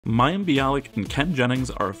Mayim Bialik and Ken Jennings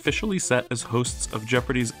are officially set as hosts of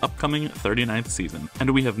Jeopardy's upcoming 39th season, and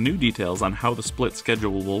we have new details on how the split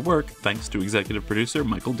schedule will work thanks to executive producer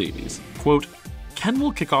Michael Davies. Quote, Ken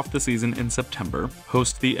will kick off the season in September,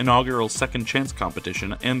 host the inaugural Second Chance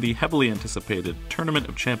competition, and the heavily anticipated Tournament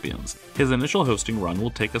of Champions. His initial hosting run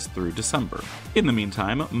will take us through December. In the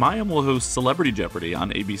meantime, Mayim will host Celebrity Jeopardy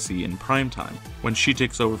on ABC in primetime. When she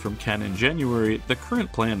takes over from Ken in January, the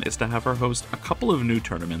current plan is to have her host a couple of new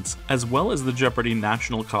tournaments, as well as the Jeopardy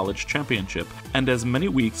National College Championship, and as many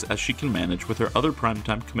weeks as she can manage with her other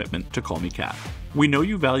primetime commitment to Call Me Kat. We know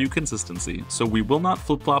you value consistency, so we will not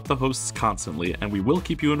flip-flop the hosts constantly, and we will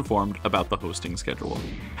keep you informed about the hosting schedule.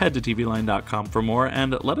 Head to TVLine.com for more,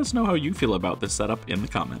 and let us know how you feel about this setup in the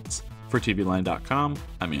comments. For TVLine.com,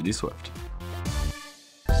 I'm Andy Swift.